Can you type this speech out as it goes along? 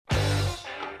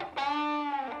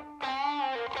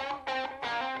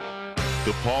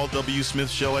The Paul W.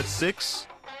 Smith Show at 6.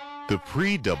 The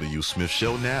pre-W. Smith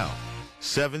Show now.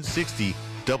 760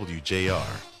 WJR.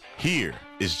 Here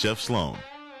is Jeff Sloan.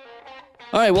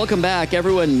 All right, welcome back.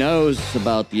 Everyone knows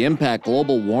about the impact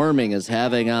global warming is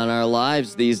having on our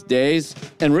lives these days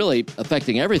and really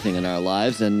affecting everything in our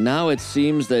lives. And now it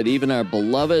seems that even our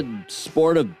beloved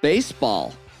sport of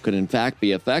baseball could in fact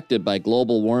be affected by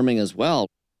global warming as well.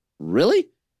 Really?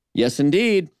 Yes,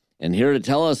 indeed. And here to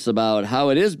tell us about how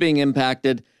it is being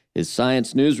impacted is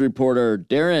Science News reporter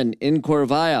Darren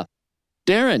Incorvaia.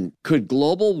 Darren, could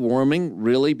global warming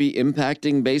really be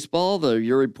impacting baseball?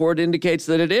 Your report indicates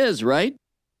that it is, right?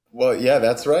 Well, yeah,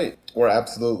 that's right. We're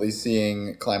absolutely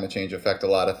seeing climate change affect a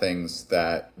lot of things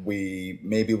that we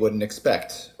maybe wouldn't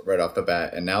expect right off the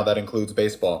bat. And now that includes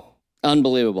baseball.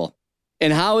 Unbelievable.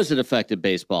 And how has it affected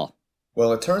baseball?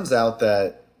 Well, it turns out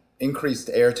that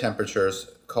increased air temperatures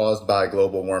caused by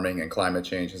global warming and climate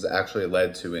change has actually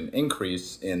led to an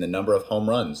increase in the number of home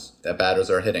runs that batters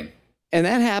are hitting. And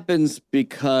that happens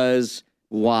because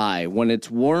why? When it's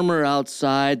warmer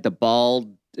outside, the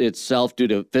ball itself, due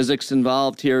to physics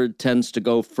involved here, tends to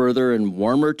go further in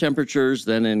warmer temperatures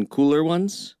than in cooler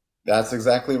ones? That's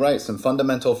exactly right. Some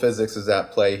fundamental physics is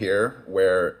at play here,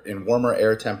 where in warmer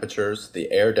air temperatures, the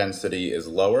air density is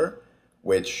lower,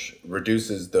 which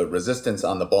reduces the resistance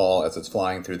on the ball as it's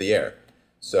flying through the air.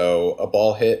 So a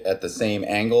ball hit at the same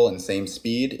angle and same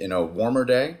speed in a warmer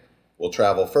day will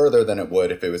travel further than it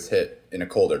would if it was hit in a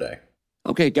colder day.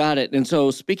 Okay, got it. And so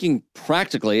speaking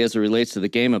practically as it relates to the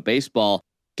game of baseball,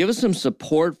 give us some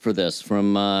support for this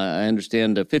from, I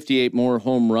understand, 58 more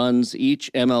home runs each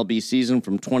MLB season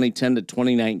from 2010 to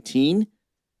 2019.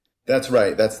 That's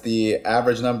right. That's the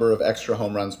average number of extra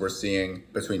home runs we're seeing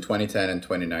between 2010 and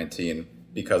 2019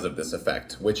 because of this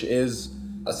effect, which is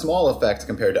a small effect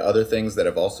compared to other things that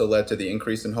have also led to the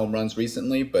increase in home runs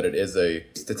recently, but it is a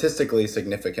statistically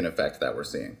significant effect that we're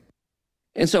seeing.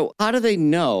 And so how do they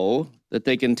know that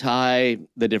they can tie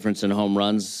the difference in home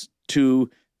runs to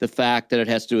the fact that it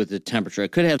has to do with the temperature?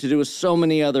 It could have to do with so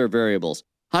many other variables.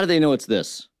 How do they know it's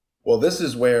this? Well, this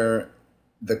is where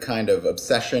the kind of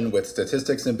obsession with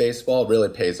statistics in baseball really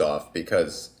pays off,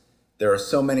 because there are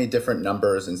so many different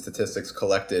numbers and statistics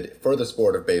collected for the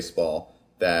sport of baseball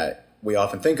that we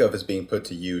often think of as being put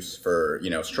to use for,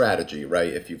 strategy,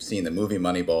 right? If you've seen the movie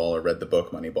Moneyball or read the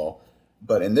book Moneyball.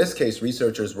 But in this case,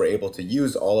 researchers were able to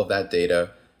use all of that data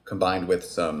combined with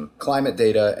some climate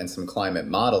data and some climate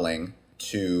modeling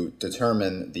to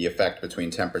determine the effect between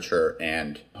temperature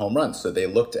and home runs. So they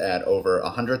looked at over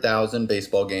 100,000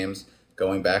 baseball games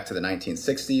going back to the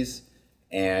 1960s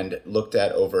and looked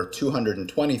at over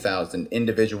 220,000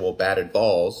 individual batted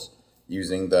balls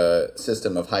using the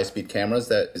system of high-speed cameras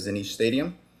that is in each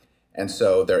stadium. And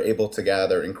so they're able to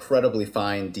gather incredibly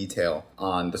fine detail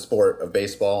on the sport of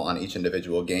baseball on each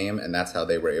individual game, and that's how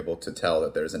they were able to tell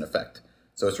that there's an effect.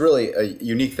 So it's really a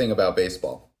unique thing about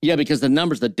baseball. Yeah, because the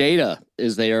numbers, the data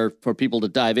is there for people to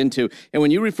dive into. And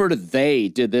when you refer to they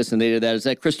did this and they did that, is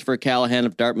that Christopher Callahan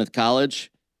of Dartmouth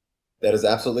College? That is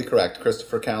absolutely correct.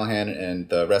 Christopher Callahan and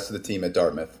the rest of the team at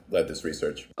Dartmouth led this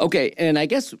research. Okay, and I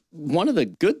guess one of the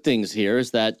good things here is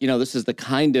that, this is the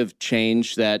kind of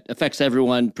change that affects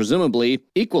everyone presumably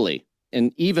equally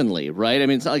and evenly, right? I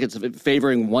mean, it's not like it's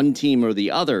favoring one team or the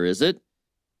other, is it?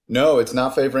 No, it's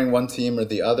not favoring one team or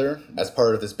the other. As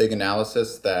part of this big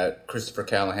analysis that Christopher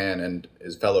Callahan and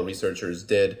his fellow researchers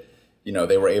did,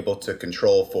 they were able to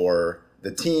control for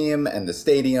the team and the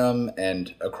stadium,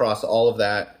 and across all of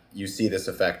that, you see this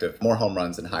effect of more home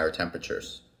runs and higher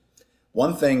temperatures.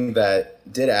 One thing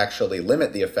that did actually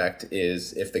limit the effect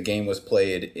is if the game was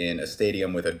played in a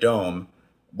stadium with a dome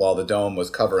while the dome was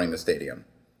covering the stadium.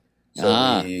 So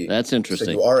that's interesting.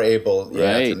 So you are able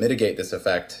right. to mitigate this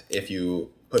effect if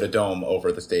you put a dome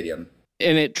over the stadium.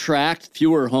 And it tracked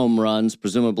fewer home runs,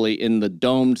 presumably in the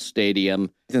domed stadium,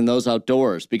 than those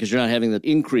outdoors, because you're not having the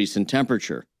increase in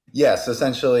temperature. Yes,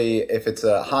 essentially, if it's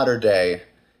a hotter day,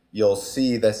 you'll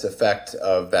see this effect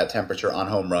of that temperature on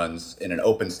home runs in an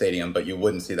open stadium, but you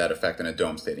wouldn't see that effect in a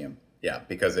dome stadium. Yeah,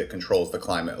 because it controls the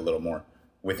climate a little more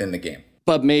within the game.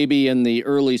 But maybe in the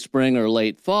early spring or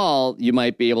late fall, you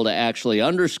might be able to actually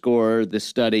underscore the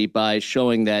study by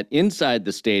showing that inside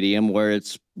the stadium, where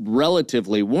it's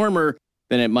relatively warmer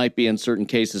than it might be in certain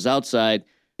cases outside,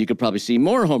 you could probably see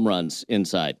more home runs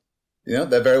inside.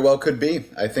 That very well could be.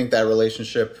 I think that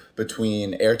relationship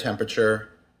between air temperature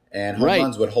and home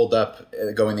runs would hold up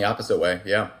going the opposite way.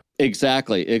 Yeah.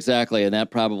 Exactly. And that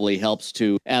probably helps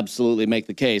to absolutely make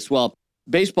the case. Well,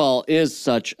 baseball is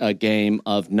such a game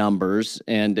of numbers,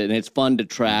 and it's fun to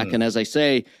track. Mm-hmm. And as I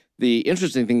say, the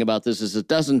interesting thing about this is it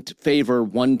doesn't favor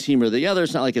one team or the other.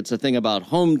 It's not like it's a thing about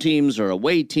home teams or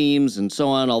away teams and so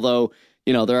on, although,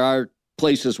 there are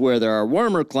places where there are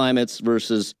warmer climates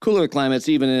versus cooler climates,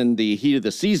 even in the heat of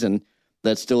the season.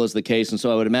 That still is the case, and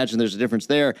so I would imagine there's a difference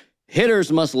there.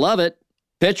 Hitters must love it.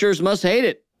 Pitchers must hate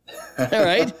it. All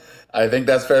right? I think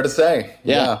that's fair to say.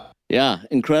 Yeah,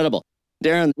 incredible.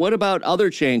 Darren, what about other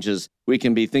changes we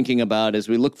can be thinking about as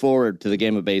we look forward to the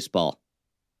game of baseball?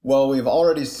 Well, we've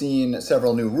already seen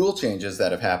several new rule changes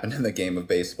that have happened in the game of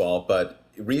baseball, but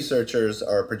researchers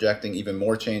are projecting even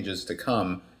more changes to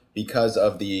come because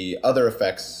of the other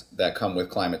effects that come with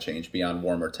climate change beyond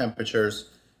warmer temperatures.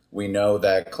 We know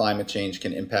that climate change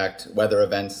can impact weather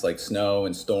events like snow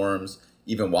and storms,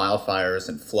 even wildfires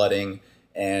and flooding.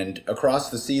 And across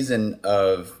the season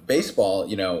of baseball,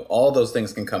 all those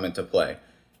things can come into play.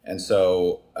 And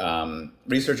so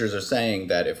researchers are saying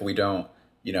that if we don't,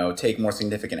 take more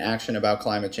significant action about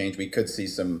climate change, we could see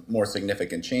some more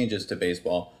significant changes to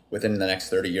baseball within the next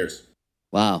 30 years.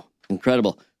 Wow,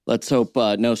 incredible. Let's hope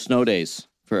no snow days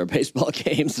for our baseball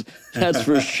games. That's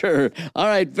for sure. All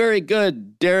right, very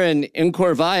good. Darren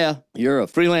Incorvaia, you're a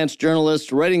freelance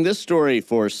journalist writing this story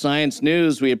for Science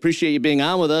News. We appreciate you being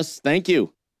on with us. Thank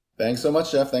you. Thanks so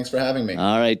much, Jeff. Thanks for having me.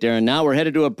 All right, Darren. Now we're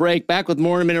headed to a break. Back with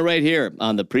more in a minute right here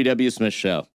on the Pre-W. Smith Show.